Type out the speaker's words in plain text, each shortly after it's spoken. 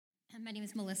My name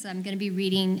is Melissa. I'm going to be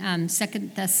reading 2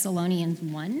 Thessalonians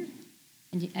 1.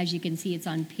 And as you can see, it's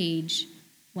on page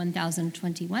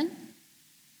 1021.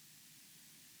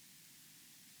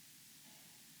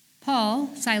 Paul,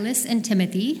 Silas, and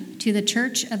Timothy, to the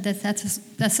church of the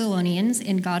Thessalonians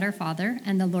in God our Father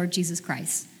and the Lord Jesus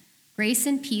Christ. Grace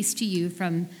and peace to you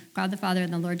from God the Father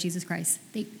and the Lord Jesus Christ.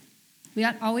 We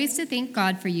ought always to thank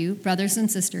God for you, brothers and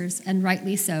sisters, and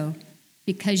rightly so,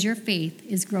 because your faith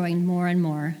is growing more and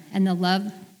more, and the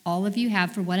love all of you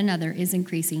have for one another is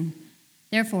increasing.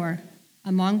 Therefore,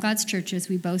 among God's churches,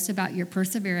 we boast about your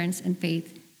perseverance and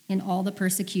faith in all the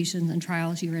persecutions and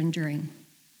trials you are enduring.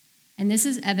 And this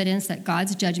is evidence that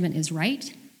God's judgment is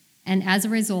right, and as a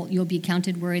result, you'll be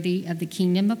counted worthy of the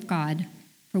kingdom of God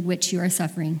for which you are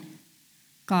suffering.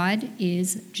 God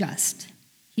is just.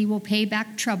 He will pay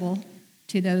back trouble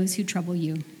to those who trouble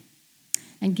you,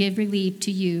 and give relief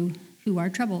to you who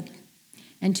are troubled,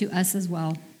 and to us as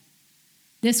well.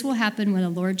 This will happen when the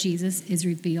Lord Jesus is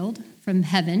revealed from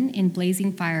heaven in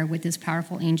blazing fire with his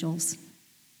powerful angels.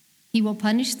 He will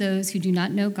punish those who do not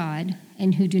know God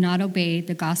and who do not obey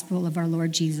the gospel of our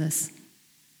Lord Jesus.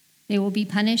 They will be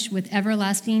punished with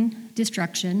everlasting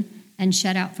destruction and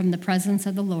shut out from the presence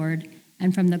of the Lord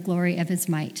and from the glory of his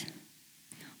might.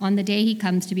 On the day he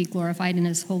comes to be glorified in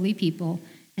his holy people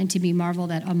and to be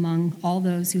marveled at among all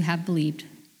those who have believed.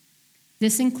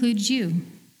 This includes you,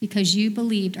 because you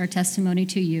believed our testimony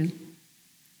to you.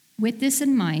 With this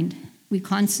in mind, we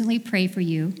constantly pray for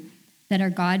you, that our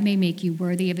God may make you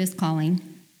worthy of his calling,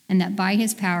 and that by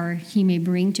his power he may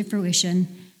bring to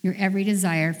fruition your every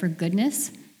desire for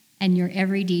goodness and your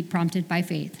every deed prompted by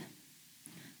faith.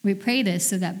 We pray this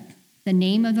so that the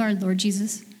name of our Lord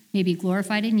Jesus may be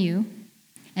glorified in you,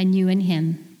 and you in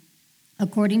him,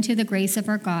 according to the grace of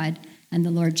our God and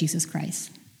the Lord Jesus Christ.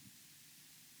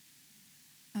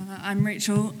 I'm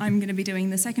Rachel. I'm going to be doing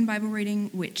the second Bible reading,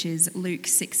 which is Luke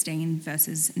 16,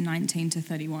 verses 19 to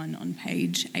 31 on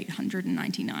page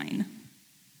 899.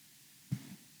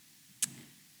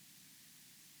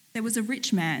 There was a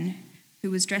rich man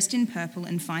who was dressed in purple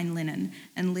and fine linen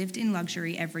and lived in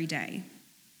luxury every day.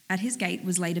 At his gate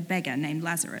was laid a beggar named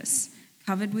Lazarus,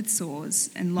 covered with sores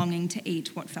and longing to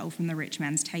eat what fell from the rich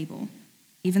man's table.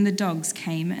 Even the dogs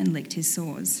came and licked his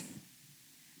sores.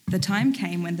 The time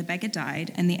came when the beggar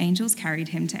died, and the angels carried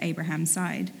him to Abraham's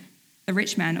side. The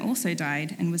rich man also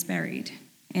died and was buried.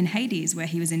 In Hades, where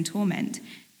he was in torment,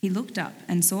 he looked up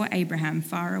and saw Abraham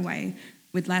far away,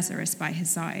 with Lazarus by his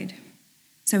side.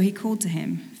 So he called to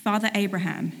him, "Father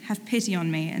Abraham, have pity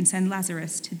on me and send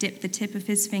Lazarus to dip the tip of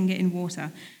his finger in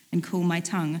water and cool my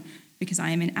tongue, because I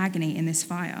am in agony in this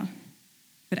fire."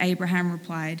 But Abraham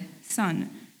replied, "Son,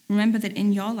 remember that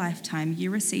in your lifetime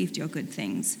you received your good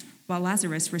things, while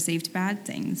Lazarus received bad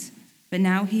things. But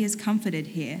now he is comforted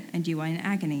here, and you are in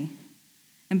agony.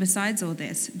 And besides all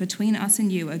this, between us and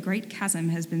you a great chasm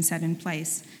has been set in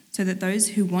place, so that those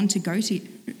who want to go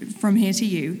from here to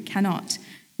you cannot,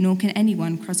 nor can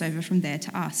anyone cross over from there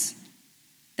to us."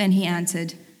 Then he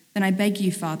answered, "Then I beg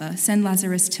you, Father, send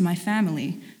Lazarus to my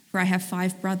family, for I have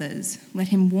 5 brothers. Let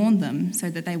him warn them, so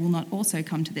that they will not also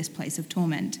come to this place of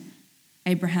torment."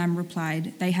 Abraham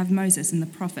replied, "They have Moses and the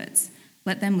prophets.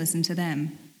 Let them listen to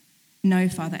them." "No,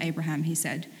 Father Abraham," he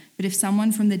said, "but if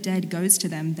someone from the dead goes to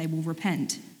them, they will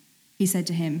repent." He said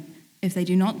to him, "If they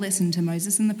do not listen to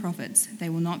Moses and the prophets, they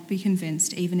will not be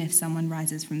convinced, even if someone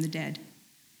rises from the dead."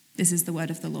 This is the word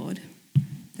of the Lord.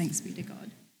 Thanks be to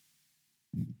God.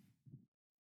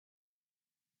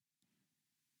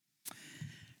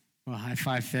 Well, hi,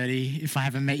 5:30. If I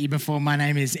haven't met you before, my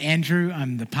name is Andrew.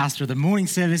 I'm the pastor of the morning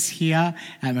service here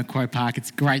at Macquarie Park. It's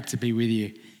great to be with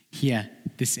you here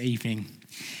this evening.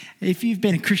 If you've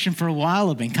been a Christian for a while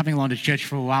or been coming along to church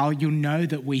for a while, you'll know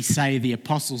that we say the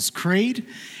Apostles' Creed.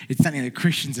 It's something that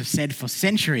Christians have said for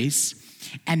centuries.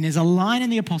 And there's a line in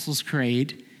the Apostles'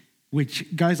 Creed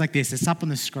which goes like this. It's up on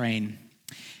the screen.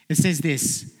 It says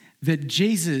this, that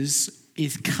Jesus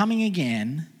is coming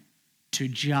again to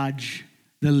judge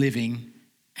the living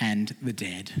and the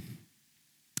dead.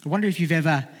 I wonder if you've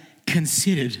ever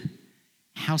considered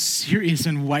how serious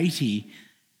and weighty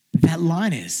that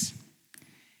line is.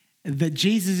 That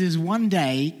Jesus is one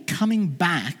day coming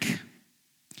back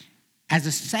as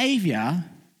a saviour,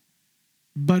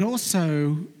 but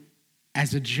also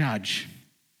as a judge.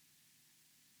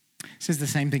 It says the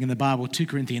same thing in the Bible. 2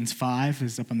 Corinthians 5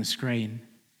 is up on the screen.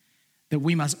 That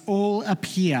we must all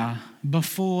appear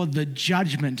before the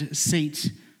judgment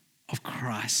seat of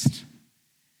Christ.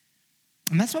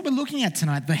 And that's what we're looking at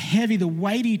tonight, the heavy, the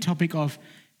weighty topic of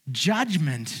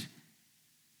judgment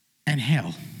and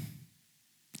hell.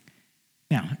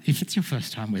 Now, if it's your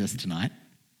first time with us tonight,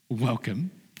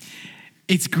 welcome.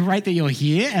 It's great that you're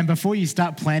here, and before you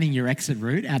start planning your exit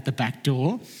route out the back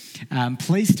door,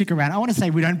 please stick around. I want to say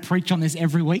we don't preach on this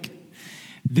every week.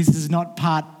 This is not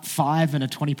part 5 in a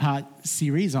 20-part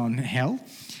series on hell.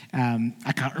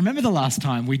 I can't remember the last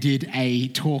time we did a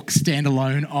talk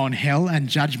standalone on hell and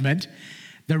judgment.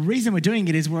 The reason we're doing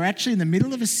it is we're actually in the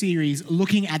middle of a series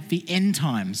looking at the end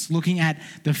times, looking at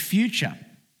the future.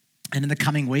 And in the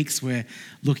coming weeks, we're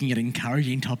looking at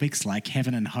encouraging topics like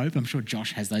heaven and hope. I'm sure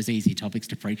Josh has those easy topics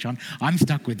to preach on. I'm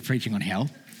stuck with preaching on hell.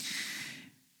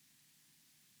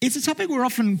 It's a topic we're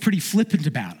often pretty flippant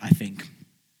about, I think.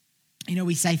 You know,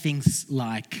 we say things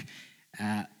like,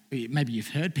 maybe you've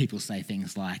heard people say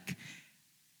things like,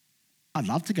 I'd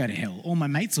love to go to hell, all my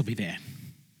mates will be there.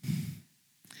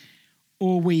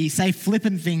 Or we say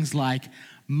flippant things like,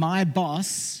 my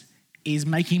boss is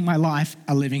making my life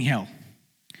a living hell.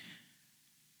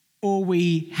 Or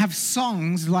we have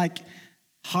songs like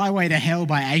Highway to Hell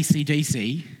by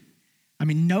AC/DC. I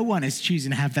mean, no one is choosing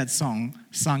to have that song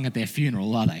sung at their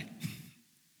funeral, are they?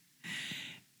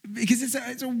 Because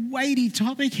it's a weighty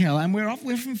topic, hell, and we're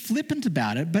often flippant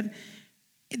about it, but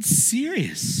it's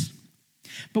serious.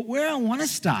 But where I want to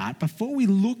start, before we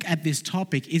look at this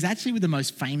topic, is actually with the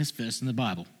most famous verse in the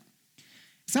Bible.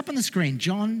 It's up on the screen,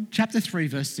 John chapter 3,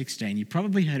 verse 16. You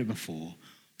probably heard it before.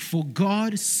 For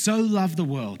God so loved the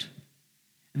world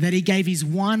that he gave his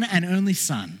one and only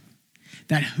Son,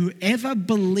 that whoever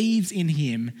believes in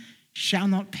him shall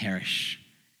not perish,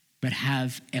 but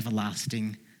have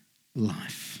everlasting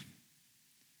life.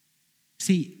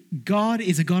 See, God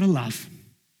is a God of love.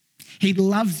 He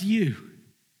loves you.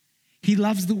 He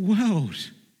loves the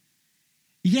world.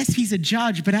 Yes, he's a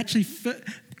judge, but actually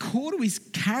core to his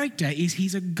character is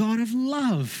he's a God of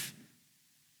love.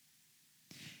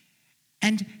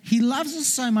 And he loves us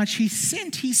so much, he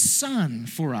sent his Son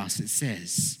for us, it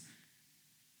says,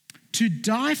 to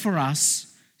die for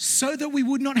us so that we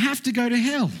would not have to go to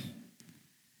hell.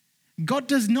 God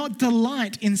does not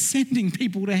delight in sending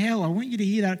people to hell. I want you to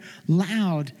hear that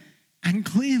loud and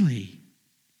clearly.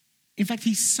 In fact,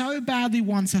 he so badly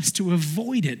wants us to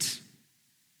avoid it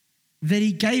that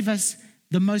he gave us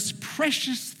the most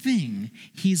precious thing,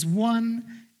 his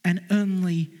one and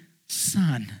only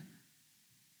Son.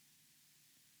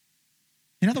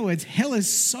 In other words, hell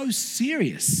is so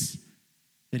serious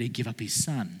that he'd give up his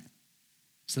Son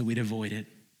so we'd avoid it.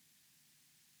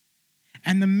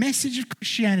 And the message of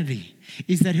Christianity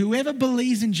is that whoever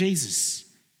believes in Jesus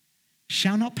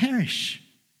shall not perish.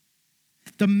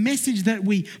 The message that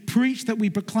we preach, that we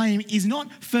proclaim, is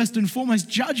not first and foremost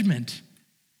judgment,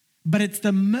 but it's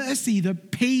the mercy, the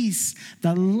peace,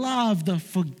 the love, the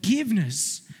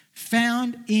forgiveness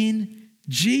found in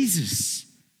Jesus.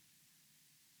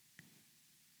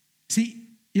 See,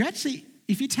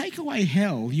 if you take away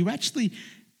hell, you actually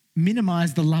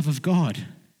minimize the love of God.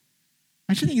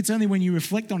 I actually think it's only when you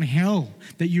reflect on hell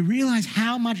that you realize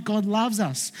how much God loves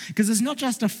us, because it's not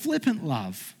just a flippant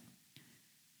love.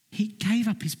 He gave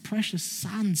up his precious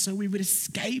Son so we would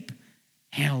escape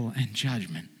hell and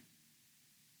judgment.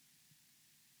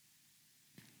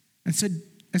 And so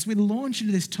as we launch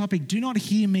into this topic, do not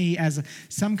hear me as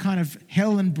some kind of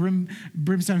hell and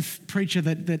brimstone preacher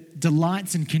that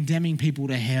delights in condemning people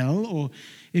to hell, or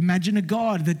imagine a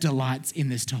God that delights in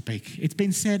this topic. It's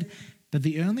been said that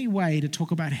the only way to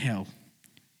talk about hell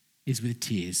is with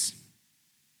tears.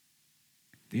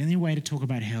 The only way to talk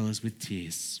about hell is with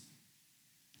tears.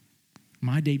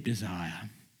 My deep desire,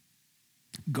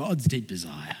 God's deep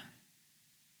desire,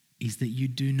 is that you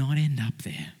do not end up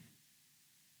there.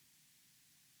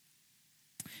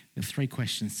 We have 3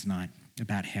 questions tonight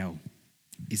about hell.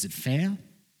 Is it fair?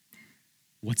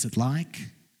 What's it like?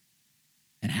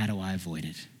 And how do I avoid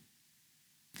it?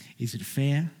 Is it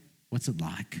fair? What's it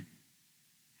like?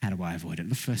 How do I avoid it?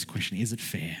 The first question, is it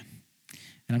fair?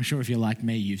 And I'm sure if you're like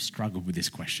me, you've struggled with this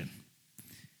question.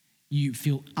 You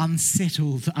feel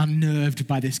unsettled, unnerved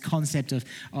by this concept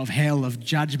of hell, of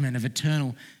judgment, of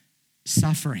eternal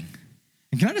suffering.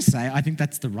 And can I just say, I think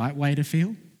that's the right way to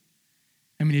feel.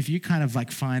 I mean, if you kind of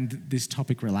find this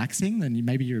topic relaxing, then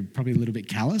maybe you're probably a little bit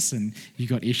callous and you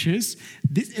got issues.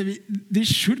 This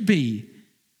should be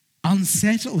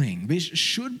unsettling. This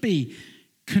should be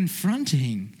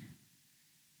confronting.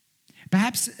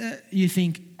 Perhaps you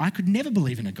think, I could never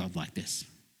believe in a God like this.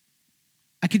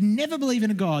 I could never believe in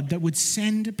a God that would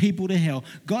send people to hell.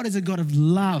 God is a God of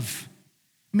love.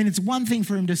 I mean, it's one thing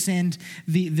for him to send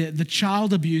the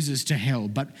child abusers to hell,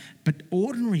 but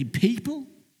ordinary people,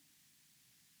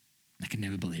 I can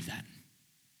never believe that.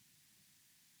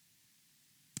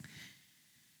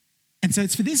 And so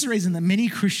it's for this reason that many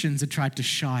Christians have tried to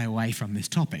shy away from this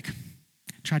topic,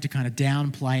 tried to kind of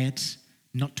downplay it,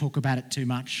 not talk about it too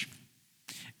much.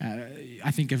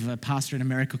 I think of a pastor in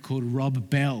America called Rob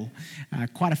Bell,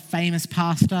 quite a famous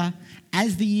pastor.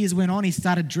 As the years went on, he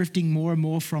started drifting more and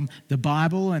more from the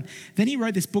Bible, and then he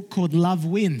wrote this book called Love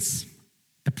Wins.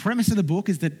 The premise of the book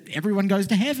is that everyone goes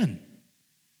to heaven.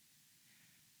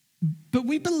 But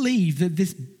we believe that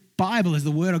this Bible is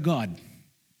the Word of God.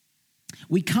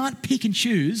 We can't pick and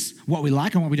choose what we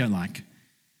like and what we don't like.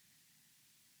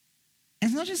 And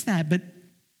it's not just that, but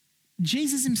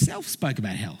Jesus himself spoke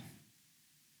about hell.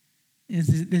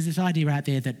 There's this idea out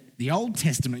there that the Old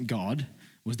Testament God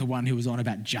was the one who was on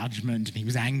about judgment and he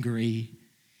was angry.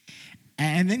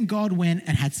 And then God went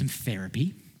and had some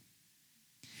therapy.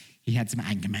 He had some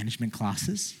anger management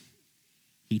classes.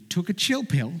 He took a chill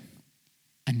pill.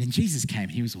 And then Jesus came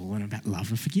and he was all about love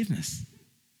and forgiveness.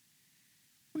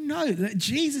 No,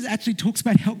 Jesus actually talks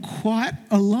about hell quite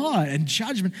a lot and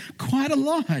judgment quite a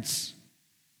lot. And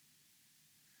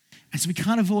so we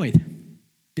can't avoid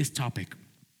this topic.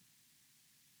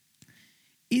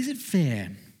 Is it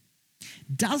fair?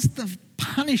 Does the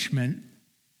punishment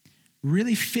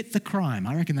really fit the crime?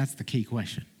 I reckon that's the key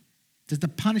question. Does the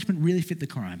punishment really fit the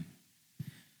crime?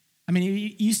 I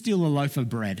mean, you steal a loaf of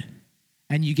bread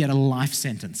and you get a life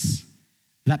sentence.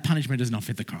 That punishment does not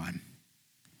fit the crime.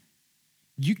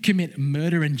 You commit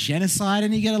murder and genocide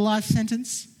and you get a life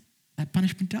sentence. That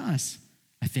punishment does,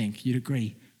 I think you'd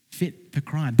agree, fit the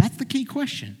crime. That's the key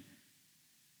question.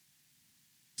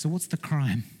 So what's the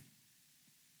crime?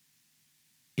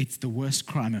 It's the worst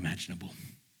crime imaginable.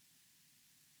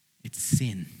 It's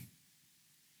sin.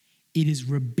 It is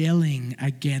rebelling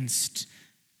against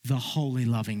the holy,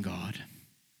 loving God.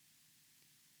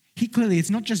 It's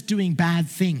not just doing bad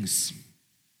things.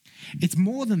 It's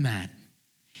more than that.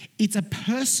 It's a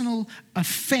personal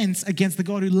offense against the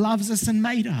God who loves us and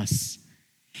made us.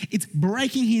 It's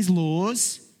breaking his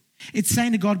laws. It's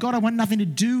saying to God, God, I want nothing to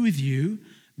do with you.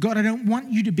 God, I don't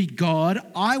want you to be God.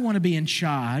 I want to be in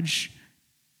charge.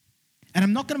 And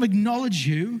I'm not going to acknowledge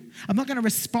you. I'm not going to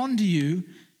respond to you.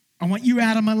 I want you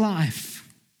out of my life.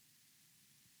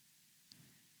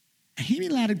 And hear me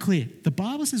loud and clear. The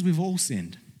Bible says we've all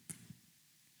sinned.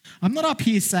 I'm not up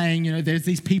here saying, there's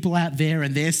these people out there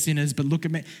and they're sinners, but look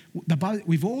at me. The Bible,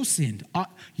 we've all sinned.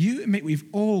 You and me, we've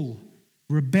all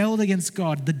rebelled against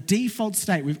God. The default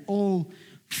state, we've all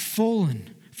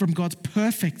fallen from God's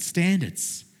perfect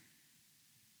standards.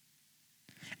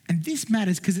 And this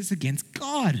matters because it's against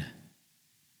God.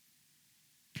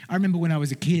 I remember when I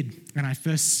was a kid and I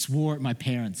first swore at my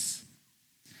parents.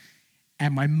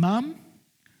 And my mum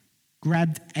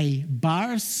grabbed a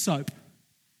bar of soap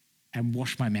and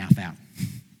washed my mouth out.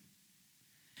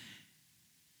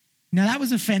 Now that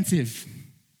was offensive.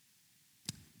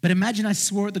 But imagine I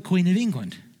swore at the Queen of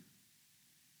England.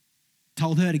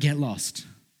 Told her to get lost.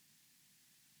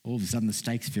 All of a sudden the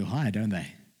stakes feel high, don't they?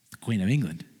 It's the Queen of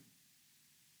England.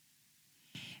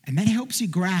 And that helps you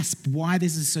grasp why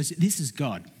this is so. This is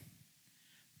God.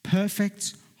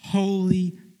 Perfect,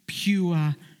 holy,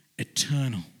 pure,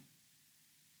 eternal.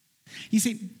 You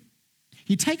see,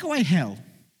 you take away hell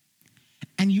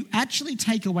and you actually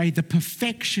take away the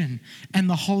perfection and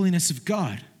the holiness of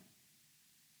God.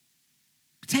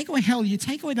 Take away hell, you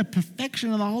take away the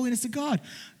perfection and the holiness of God.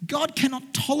 God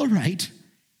cannot tolerate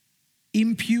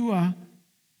impure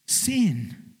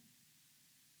sin.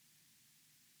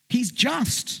 He's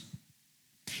just.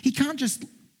 He can't just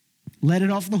let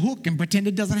it off the hook and pretend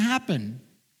it doesn't happen.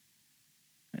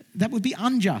 That would be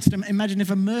unjust. Imagine if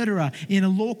a murderer in a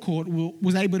law court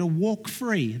was able to walk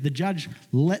free. The judge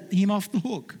let him off the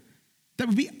hook. That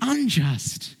would be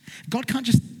unjust. God can't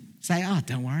just say,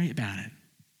 don't worry about it.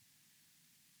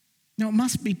 No, it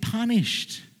must be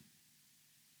punished.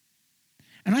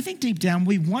 And I think deep down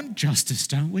we want justice,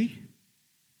 don't we?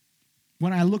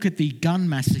 When I look at the gun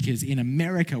massacres in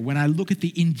America, when I look at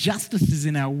the injustices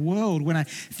in our world, when I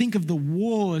think of the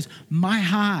wars, my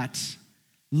heart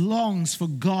longs for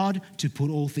God to put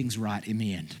all things right in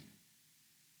the end.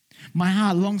 My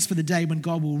heart longs for the day when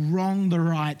God will wrong the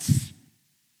rights.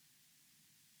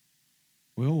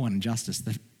 We all want justice.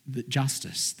 The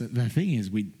justice. The thing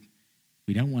is, we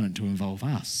don't want it to involve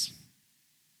us.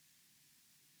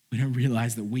 We don't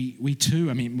realize that we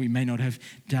too, we may not have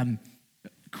done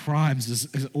crimes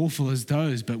as awful as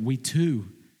those, but we too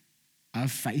are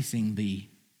facing the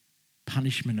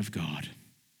punishment of God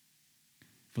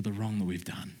for the wrong that we've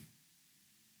done.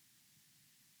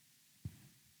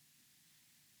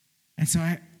 And so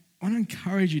I want to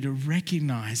encourage you to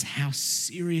recognize how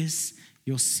serious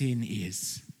your sin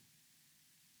is.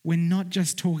 We're not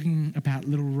just talking about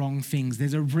little wrong things.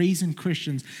 There's a reason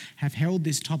Christians have held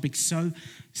this topic so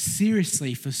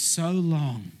seriously for so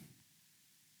long.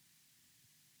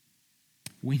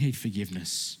 We need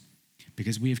forgiveness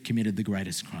because we have committed the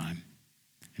greatest crime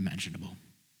imaginable.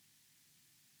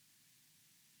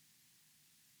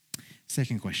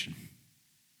 Second question.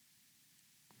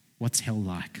 What's hell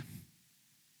like?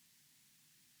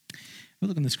 We'll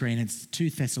look on the screen. It's 2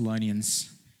 Thessalonians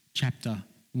chapter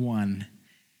 1.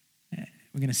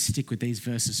 We're going to stick with these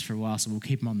verses for a while, so we'll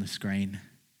keep them on the screen.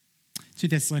 2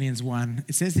 Thessalonians 1.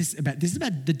 It says this is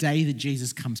about the day that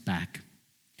Jesus comes back.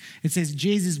 It says,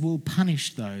 Jesus will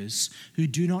punish those who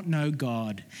do not know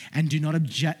God and do not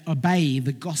obey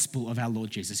the gospel of our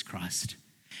Lord Jesus Christ.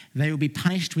 They will be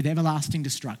punished with everlasting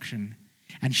destruction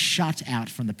and shut out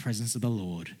from the presence of the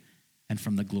Lord and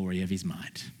from the glory of his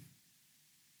might.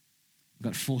 We've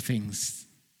got 4 things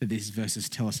that these verses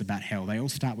tell us about hell. They all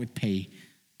start with P.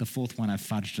 The 4th one I've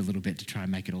fudged a little bit to try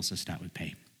and make it also start with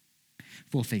P.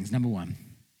 4 things. Number 1,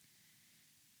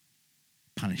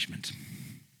 punishment.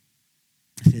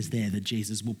 It says there that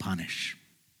Jesus will punish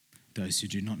those who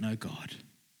do not know God.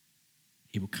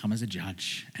 He will come as a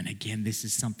judge. And again, this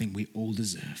is something we all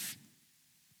deserve.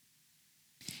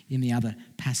 In the other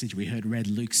passage we heard read,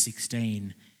 Luke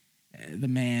 16, the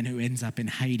man who ends up in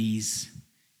Hades,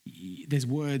 there's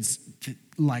words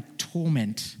like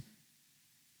torment,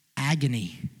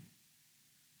 agony,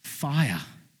 fire.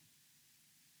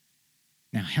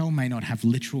 Now, hell may not have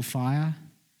literal fire.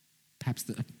 Perhaps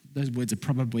those words are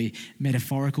probably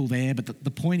metaphorical there, but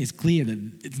the point is clear that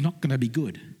it's not going to be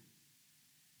good.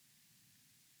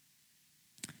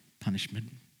 Punishment.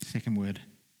 Second word,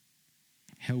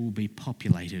 hell will be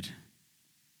populated.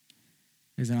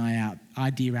 There's an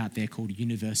idea out there called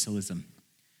universalism.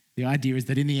 The idea is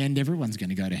that in the end, everyone's going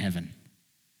to go to heaven.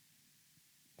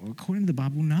 Well, according to the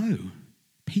Bible, no.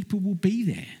 People will be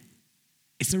there.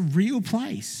 It's a real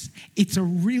place. It's a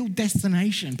real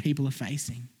destination people are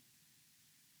facing.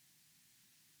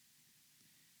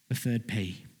 The third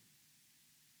P,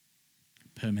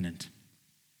 permanent.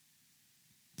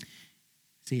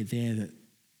 See it there that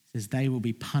says they will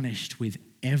be punished with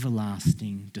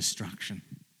everlasting destruction.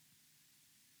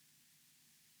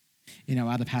 In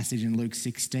our other passage in Luke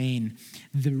 16,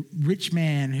 the rich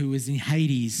man who was in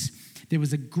Hades, there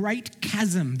was a great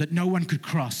chasm that no one could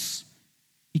cross.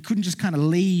 He couldn't just kind of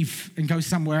leave and go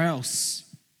somewhere else.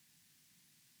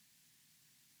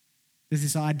 There's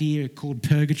this idea called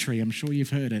purgatory. I'm sure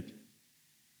you've heard it.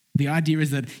 The idea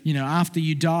is that, after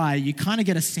you die, you kind of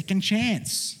get a second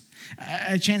chance.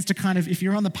 A chance to kind of, if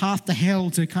you're on the path to hell,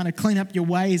 to kind of clean up your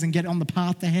ways and get on the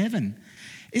path to heaven.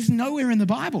 It's nowhere in the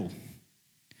Bible.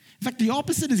 In fact, the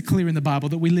opposite is clear in the Bible,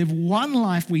 that we live one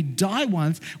life, we die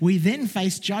once, we then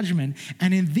face judgment,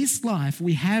 and in this life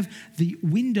we have the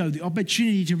window, the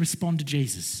opportunity to respond to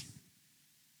Jesus.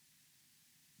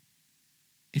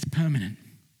 It's permanent.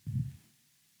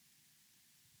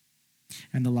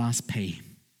 And the last P,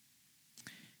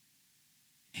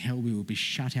 hell, we will be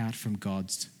shut out from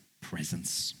God's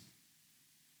presence.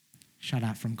 Shut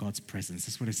out from God's presence.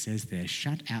 That's what it says there.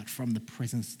 Shut out from the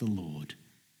presence of the Lord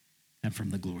and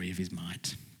from the glory of his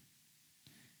might.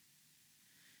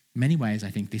 In many ways, I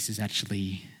think this is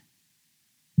actually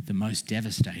the most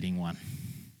devastating one.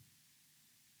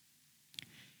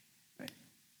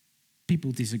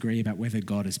 People disagree about whether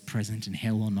God is present in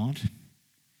hell or not.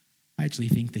 I actually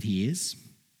think that he is.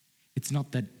 It's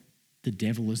not that the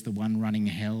devil is the one running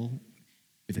hell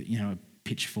with a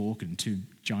pitchfork and 2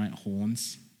 giant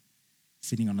horns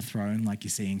sitting on a throne like you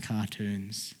see in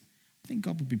cartoons. I think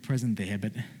God will be present there,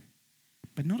 but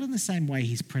not in the same way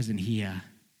he's present here.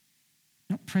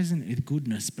 Not present with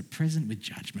goodness, but present with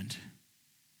judgment.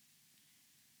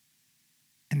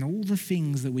 And all the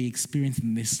things that we experience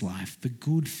in this life, the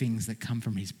good things that come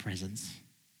from his presence,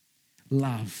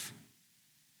 love,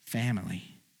 family,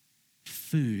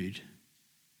 food,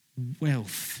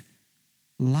 wealth,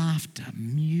 laughter,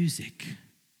 music,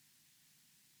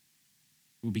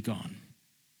 will be gone.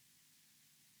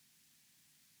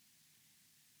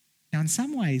 Now, in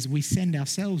some ways, we send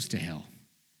ourselves to hell.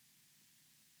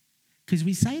 Because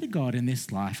we say to God in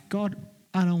this life, God,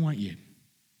 I don't want you.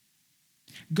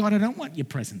 God, I don't want your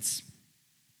presence.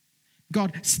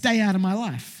 God, stay out of my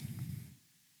life.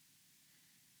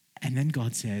 And then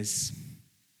God says,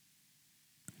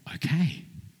 okay.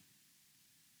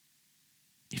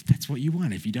 If that's what you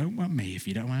want, if you don't want me, if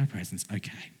you don't want my presence,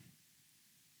 okay.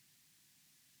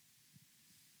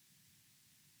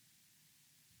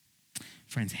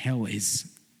 Friends, hell is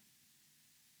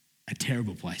a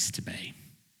terrible place to be.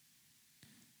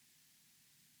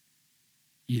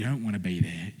 You don't want to be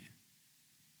there.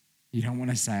 You don't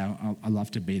want to say, I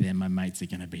love to be there, my mates are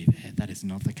going to be there. That is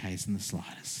not the case in the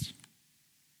slightest.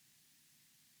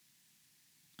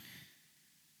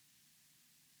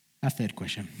 Our third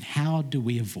question, how do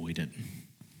we avoid it?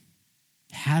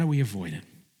 How do we avoid it?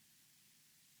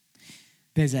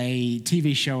 There's a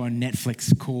TV show on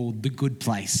Netflix called The Good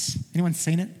Place. Anyone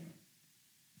seen it?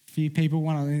 A few people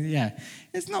yeah.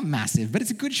 It's not massive, but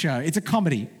it's a good show. It's a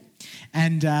comedy.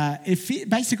 And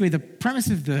basically the premise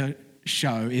of the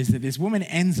show is that this woman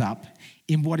ends up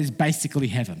in what is basically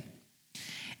heaven.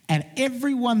 And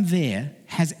everyone there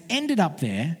has ended up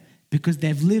there because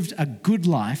they've lived a good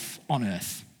life on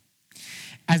earth.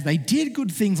 As they did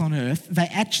good things on earth, they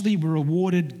actually were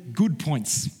awarded good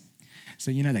points.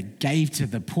 So, they gave to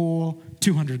the poor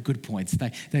 200 good points.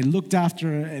 They looked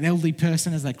after an elderly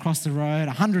person as they crossed the road,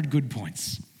 100 good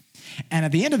points. And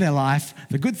at the end of their life,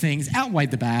 the good things outweighed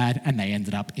the bad, and they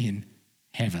ended up in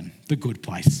heaven, the good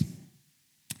place.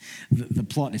 The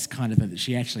plot is kind of that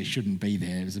she actually shouldn't be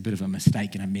there. It was a bit of a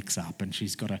mistake and a mix-up, and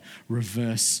she's got to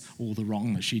reverse all the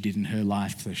wrong that she did in her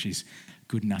life so she's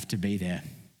good enough to be there.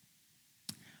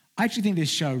 I actually think this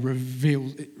show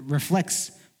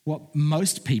reflects what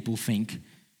most people think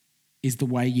is the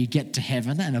way you get to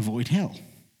heaven and avoid hell.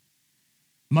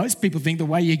 Most people think the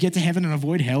way you get to heaven and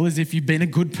avoid hell is if you've been a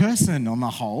good person on the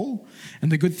whole,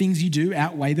 and the good things you do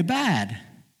outweigh the bad.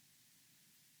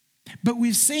 But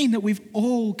we've seen that we've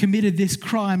all committed this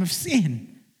crime of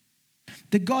sin.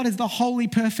 That God is the holy,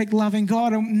 perfect, loving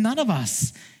God, and none of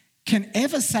us can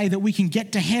ever say that we can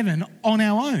get to heaven on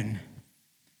our own.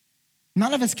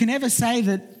 None of us can ever say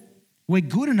that we're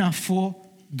good enough for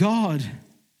God.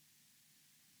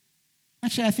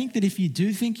 Actually, I think that if you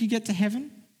do think you get to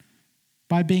heaven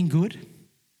by being good,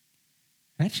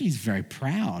 it actually is very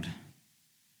proud.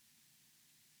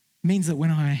 It means that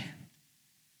when I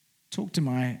talk to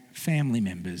my family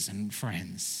members and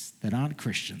friends that aren't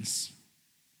Christians,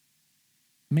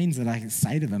 it means that I can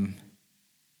say to them,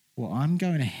 well, I'm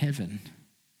going to heaven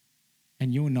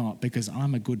and you're not because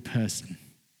I'm a good person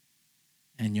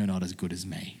and you're not as good as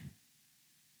me.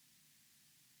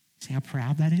 See how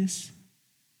proud that is?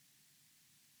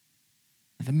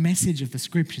 The message of the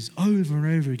scriptures over and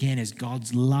over again is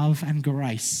God's love and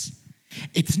grace.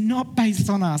 It's not based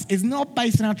on us. It's not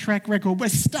based on our track record. We're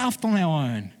stuffed on our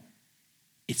own.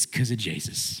 It's because of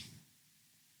Jesus.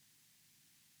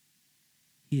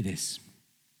 Hear this.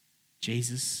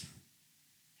 Jesus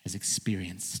has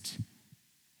experienced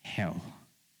hell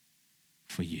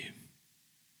for you.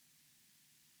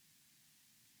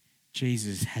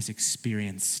 Jesus has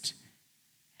experienced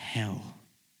hell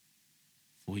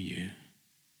for you.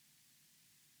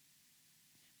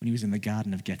 When he was in the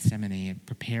Garden of Gethsemane,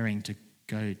 preparing to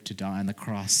go to die on the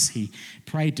cross, he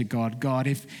prayed to God, God,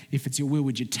 if it's your will,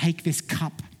 would you take this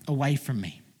cup away from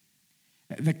me?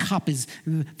 The cup is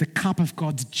the cup of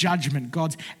God's judgment,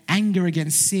 God's anger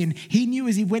against sin. He knew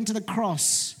as he went to the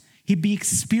cross, he'd be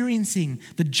experiencing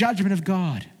the judgment of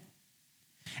God.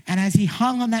 And as he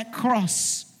hung on that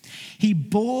cross, he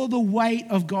bore the weight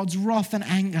of God's wrath and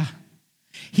anger.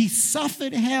 He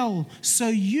suffered hell so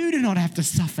you do not have to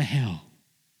suffer hell.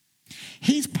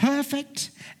 He's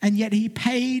perfect, and yet he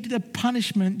paid the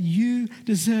punishment you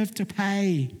deserve to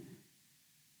pay.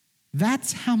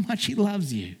 That's how much he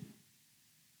loves you.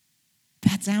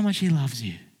 That's how much he loves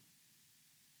you.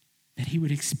 That he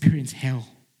would experience hell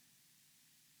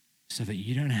so that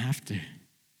you don't have to.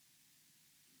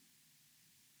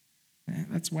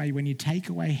 That's why when you take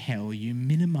away hell, you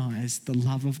minimize the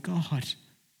love of God.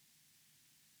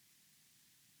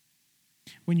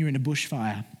 When you're in a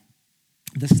bushfire,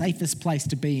 the safest place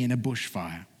to be in a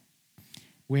bushfire,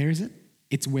 where is it?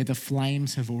 It's where the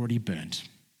flames have already burnt.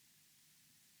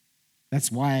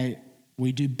 That's why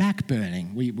we do back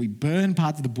burning. We burn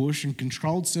parts of the bush in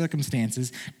controlled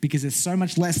circumstances because it's so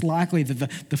much less likely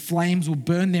that the flames will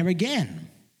burn there again.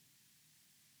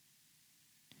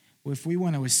 Well, if we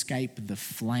want to escape the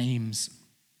flames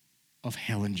of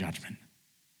hell and judgment,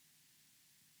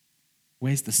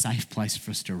 where's the safe place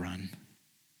for us to run?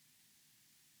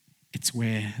 It's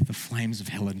where the flames of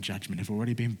hell and judgment have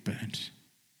already been burnt.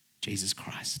 Jesus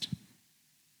Christ.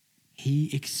 He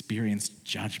experienced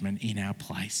judgment in our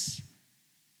place.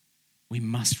 We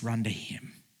must run to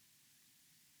him.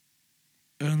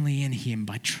 Only in him,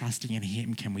 by trusting in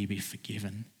him, can we be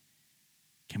forgiven.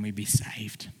 Can we be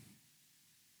saved.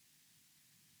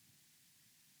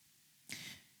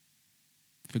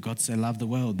 For God so loved the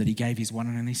world that he gave his one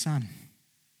and only Son,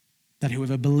 that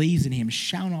whoever believes in him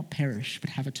shall not perish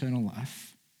but have eternal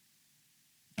life.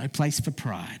 No place for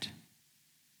pride.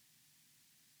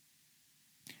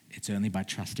 It's only by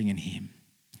trusting in him.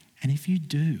 And if you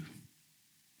do,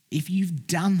 if you've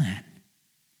done that,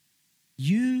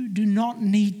 you do not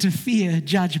need to fear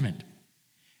judgment.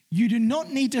 You do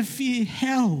not need to fear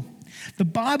hell. The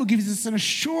Bible gives us an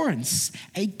assurance,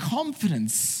 a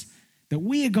confidence that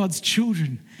we are God's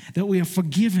children, that we are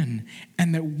forgiven,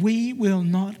 and that we will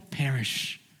not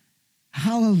perish.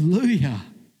 Hallelujah.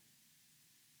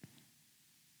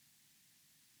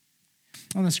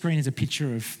 On the screen is a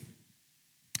picture of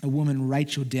a woman,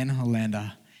 Rachel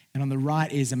Denhollander, and on the right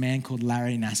is a man called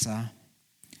Larry Nassar.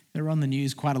 They were on the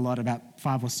news quite a lot about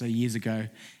 5 or so years ago.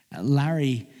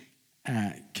 Larry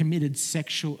committed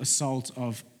sexual assault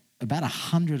of about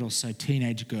 100 or so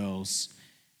teenage girls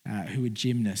who were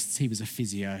gymnasts. He was a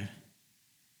physio.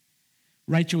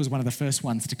 Rachel was one of the first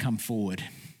ones to come forward,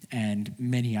 and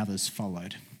many others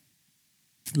followed.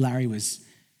 Larry was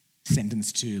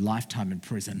sentenced to lifetime in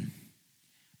prison.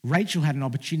 Rachel had an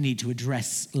opportunity to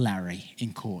address Larry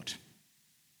in court.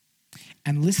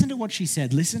 And listen to what she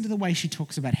said. Listen to the way she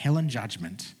talks about hell and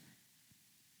judgment,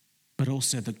 but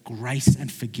also the grace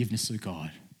and forgiveness of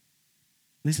God.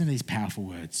 Listen to these powerful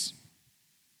words.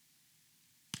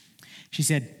 She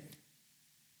said,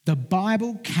 "The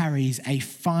Bible carries a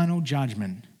final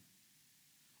judgment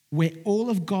where all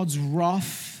of God's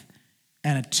wrath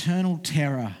and eternal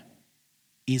terror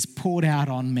is poured out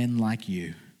on men like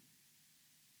you.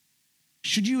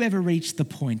 Should you ever reach the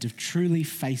point of truly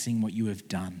facing what you have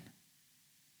done,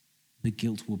 the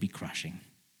guilt will be crushing.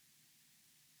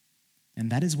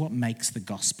 And that is what makes the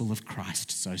gospel of Christ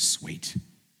so sweet,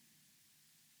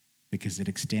 because it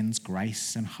extends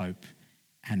grace and hope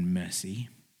and mercy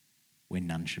where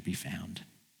none should be found.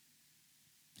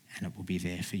 And it will be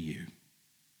there for you."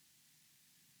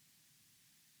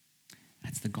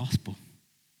 That's the gospel.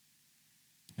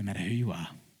 No matter who you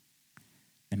are,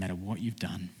 no matter what you've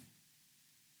done,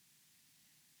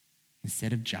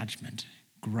 instead of judgment,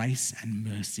 grace and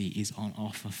mercy is on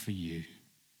offer for you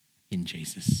in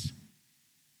Jesus,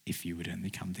 if you would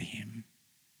only come to him.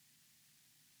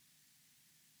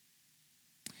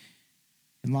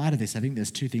 In light of this, I think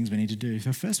there's 2 things we need to do.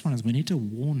 The first one is we need to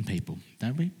warn people,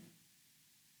 don't we?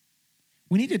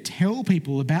 We need to tell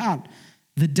people about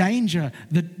the danger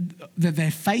that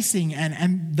they're facing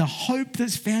and the hope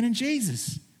that's found in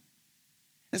Jesus.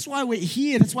 That's why we're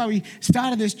here. That's why we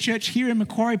started this church here in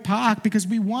Macquarie Park, because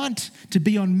we want to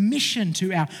be on mission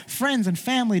to our friends and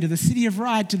family, to the City of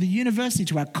Ryde, to the university,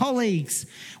 to our colleagues.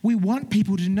 We want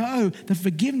people to know the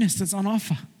forgiveness that's on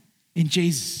offer in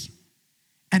Jesus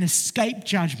and escape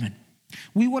judgment.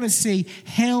 We want to see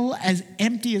hell as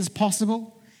empty as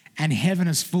possible and heaven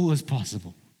as full as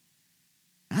possible.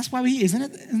 That's why we're here, isn't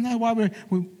it? Isn't that why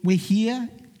we're here?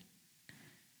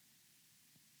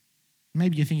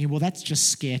 Maybe you're thinking, well, that's just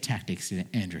scare tactics,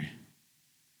 Andrew.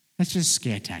 That's just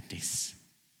scare tactics.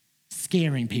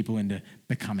 Scaring people into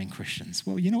becoming Christians.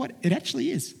 Well, you know what? It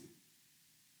actually is.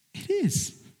 It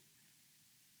is.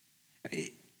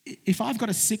 If I've got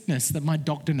a sickness that my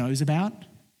doctor knows about,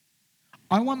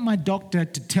 I want my doctor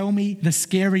to tell me the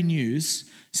scary news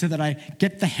so that I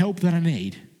get the help that I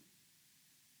need.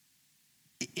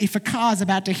 If a car's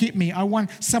about to hit me, I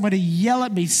want someone to yell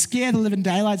at me, scare the living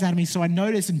daylights out of me so I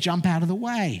notice and jump out of the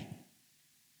way.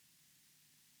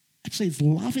 Actually, it's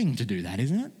loving to do that,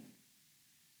 isn't it?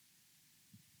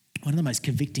 One of the most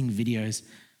convicting videos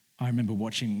I remember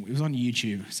watching, it was on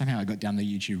YouTube. Somehow I got down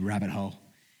the YouTube rabbit hole.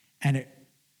 And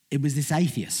it was this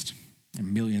atheist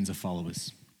and millions of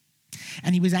followers.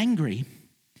 And he was angry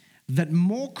that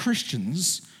more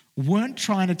Christians weren't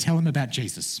trying to tell him about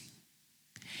Jesus.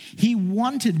 He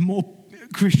wanted more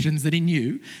Christians that he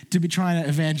knew to be trying to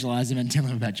evangelize him and tell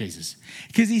him about Jesus.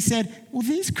 Because he said, well,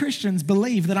 these Christians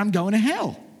believe that I'm going to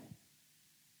hell.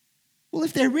 Well,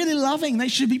 if they're really loving, they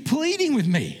should be pleading with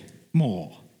me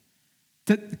more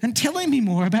and telling me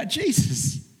more about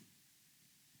Jesus.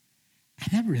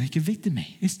 And that really convicted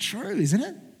me. It's true, isn't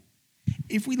it?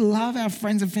 If we love our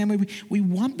friends and family, we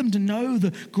want them to know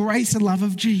the grace and love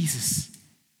of Jesus.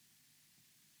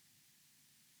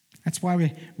 That's why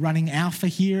we're running Alpha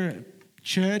here at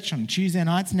church on Tuesday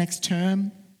nights next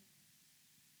term.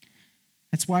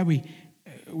 That's why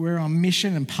we're on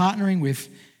mission and partnering with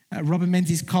Robert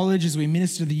Menzies College as we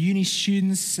minister to the uni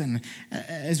students and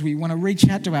as we want to reach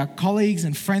out to our colleagues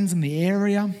and friends in the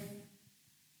area.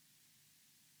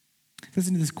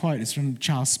 Listen to this quote. It's from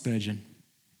Charles Spurgeon.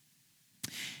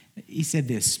 He said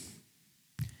this.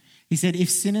 He said, "If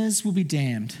sinners will be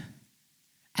damned,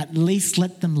 at least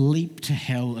let them leap to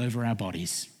hell over our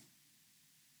bodies.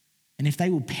 And if they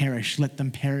will perish, let them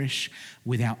perish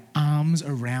with our arms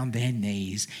around their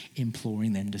knees,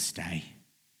 imploring them to stay.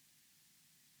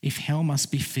 If hell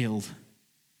must be filled,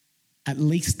 at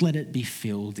least let it be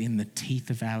filled in the teeth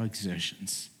of our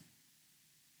exertions,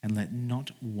 and let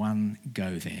not one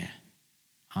go there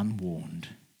unwarned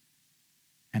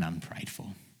and unprayed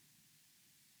for."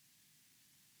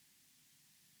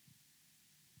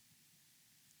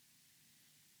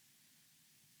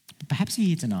 Perhaps you're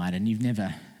here tonight and you've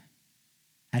never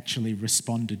actually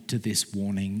responded to this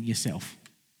warning yourself.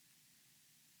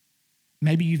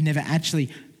 Maybe you've never actually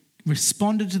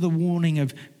responded to the warning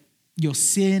of your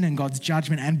sin and God's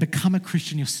judgment and become a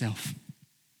Christian yourself.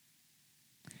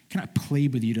 Can I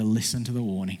plead with you to listen to the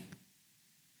warning,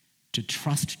 to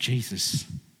trust Jesus,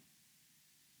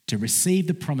 to receive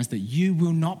the promise that you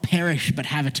will not perish but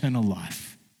have eternal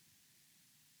life,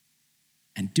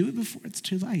 and do it before it's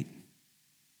too late.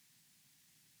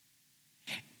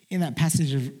 In that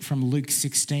passage from Luke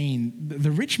 16, the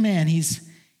rich man, he's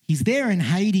there in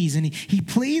Hades, and he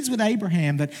pleads with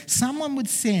Abraham that someone would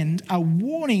send a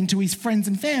warning to his friends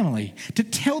and family to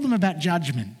tell them about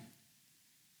judgment.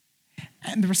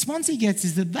 And the response he gets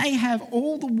is that they have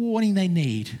all the warning they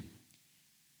need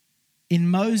in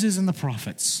Moses and the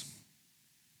prophets.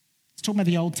 Let's talk about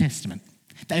the Old Testament.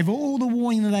 They have all the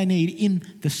warning that they need in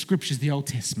the scriptures, the Old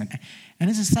Testament. And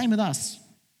it's the same with us.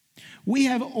 We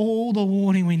have all the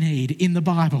warning we need in the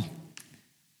Bible.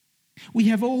 We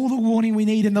have all the warning we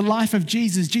need in the life of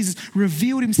Jesus. Jesus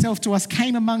revealed himself to us,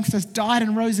 came amongst us, died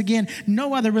and rose again.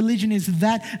 No other religion is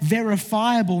that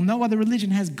verifiable. No other religion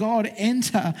has God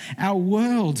enter our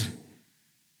world.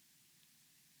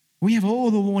 We have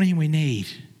all the warning we need.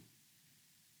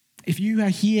 If you are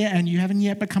here and you haven't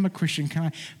yet become a Christian, can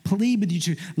I plead with you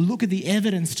to look at the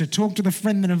evidence, to talk to the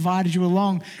friend that invited you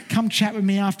along. Come chat with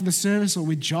me after the service or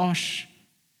with Josh.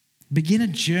 Begin a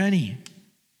journey.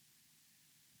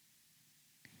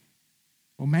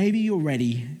 Or maybe you're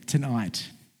ready tonight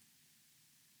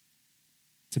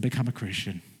to become a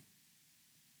Christian,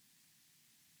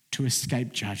 to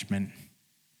escape judgment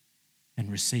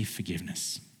and receive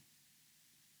forgiveness.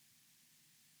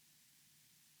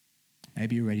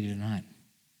 Maybe you're ready tonight.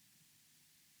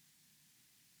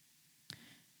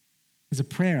 There's a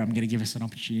prayer I'm going to give us an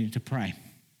opportunity to pray.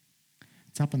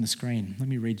 It's up on the screen. Let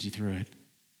me read you through it.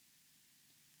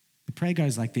 The prayer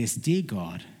goes like this: Dear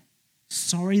God,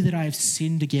 sorry that I have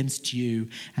sinned against you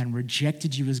and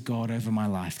rejected you as God over my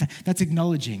life. That's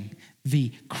acknowledging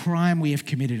the crime we have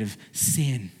committed of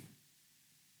sin.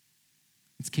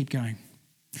 Let's keep going.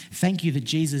 Thank you that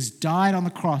Jesus died on the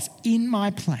cross in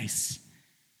my place,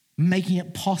 making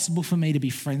it possible for me to be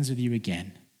friends with you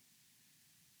again.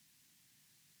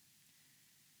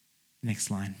 Next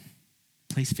line.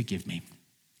 Please forgive me.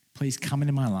 Please come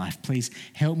into my life. Please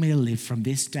help me to live from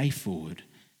this day forward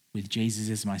with Jesus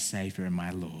as my Saviour and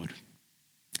my Lord.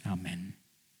 Amen.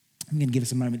 I'm going to give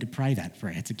us a moment to pray that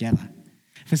prayer together.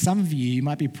 For some of you, you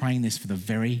might be praying this for the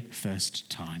very first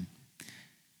time.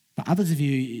 For others of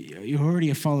you, you're already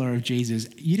a follower of Jesus.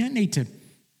 You don't need to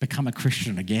become a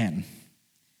Christian again.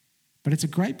 But it's a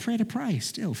great prayer to pray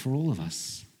still for all of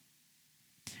us.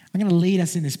 I'm going to lead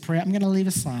us in this prayer. I'm going to leave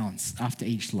a silence after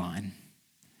each line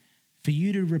for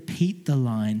you to repeat the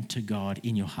line to God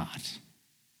in your heart.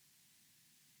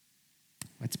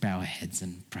 Let's bow our heads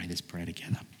and pray this prayer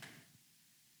together.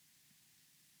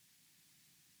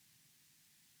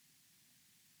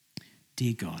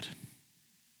 Dear God,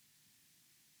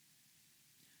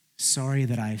 sorry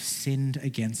that I've sinned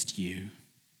against you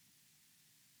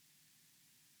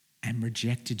and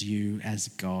rejected you as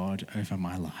God over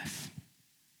my life.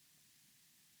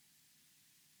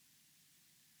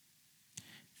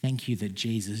 Thank you that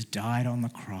Jesus died on the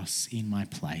cross in my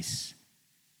place,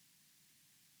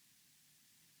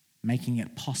 making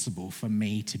it possible for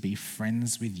me to be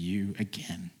friends with you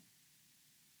again.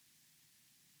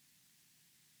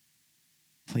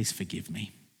 Please forgive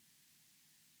me.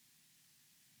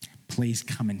 Please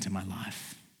come into my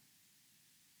life.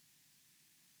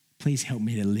 Please help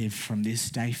me to live from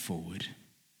this day forward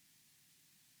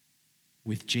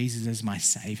with Jesus as my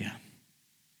Saviour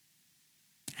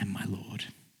and my Lord.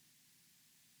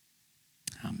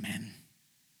 Amen.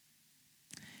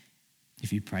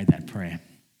 If you prayed that prayer,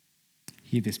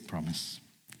 hear this promise.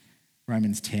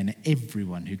 Romans 10,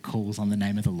 everyone who calls on the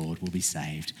name of the Lord will be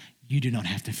saved. You do not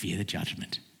have to fear the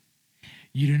judgment.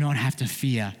 You do not have to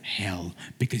fear hell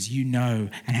because you know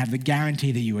and have the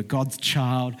guarantee that you are God's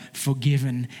child,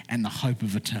 forgiven, and the hope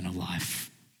of eternal life.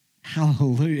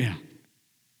 Hallelujah.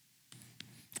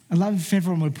 I love if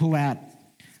everyone would pull out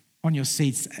on your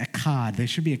seats a card. There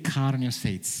should be a card on your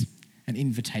seats, an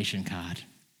invitation card.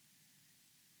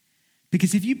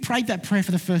 Because if you prayed that prayer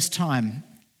for the first time,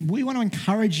 we want to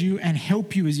encourage you and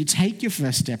help you as you take your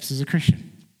first steps as a Christian.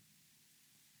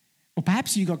 Or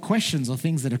perhaps you've got questions or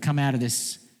things that have come out of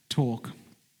this talk.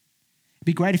 It'd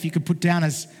be great if you could put down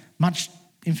as much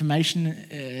information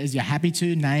as you're happy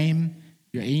to, name,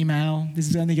 your email. This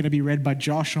is only going to be read by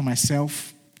Josh or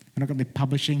myself. We're not going to be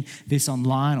publishing this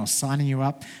online or signing you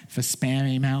up for spam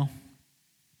email.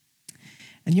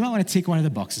 And you might want to tick one of the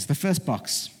boxes. The first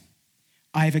box,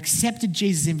 I have accepted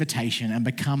Jesus' invitation and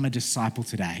become a disciple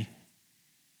today.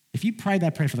 If you prayed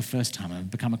that prayer for the first time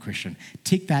and become a Christian,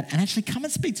 tick that and actually come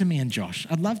and speak to me and Josh.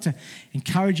 I'd love to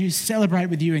encourage you, celebrate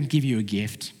with you, and give you a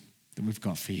gift that we've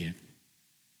got for you.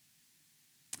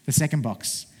 The second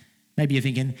box, maybe you're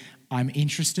thinking, I'm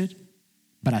interested,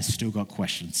 but I still got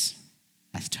questions.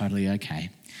 That's totally okay.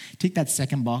 Tick that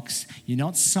second box. You're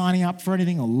not signing up for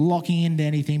anything or locking into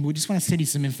anything. We just want to send you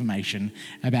some information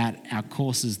about our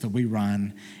courses that we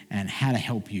run and how to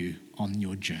help you on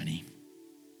your journey.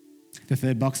 The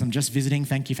third box, I'm just visiting.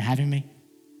 Thank you for having me.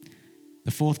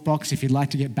 The fourth box, if you'd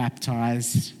like to get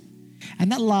baptized.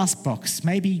 And that last box,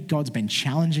 maybe God's been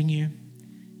challenging you.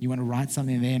 You want to write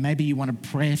something there. Maybe you want a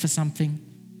prayer for something.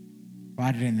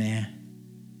 Write it in there.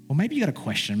 Or maybe you got a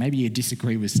question. Maybe you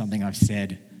disagree with something I've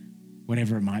said.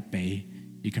 Whatever it might be,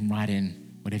 you can write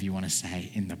in whatever you want to say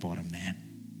in the bottom there.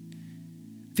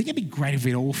 I think it'd be great if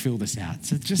we'd all fill this out.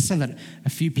 So just so that a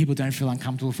few people don't feel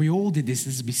uncomfortable. If we all did this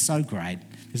would be so great.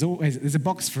 There's a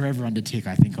box for everyone to tick,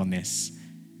 I think, on this.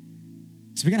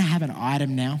 So we're going to have an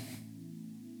item now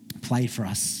play for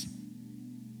us.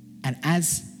 And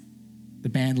as the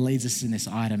band leads us in this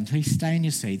item, please stay in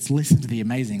your seats, listen to the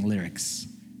amazing lyrics,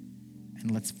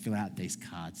 and let's fill out these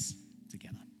cards.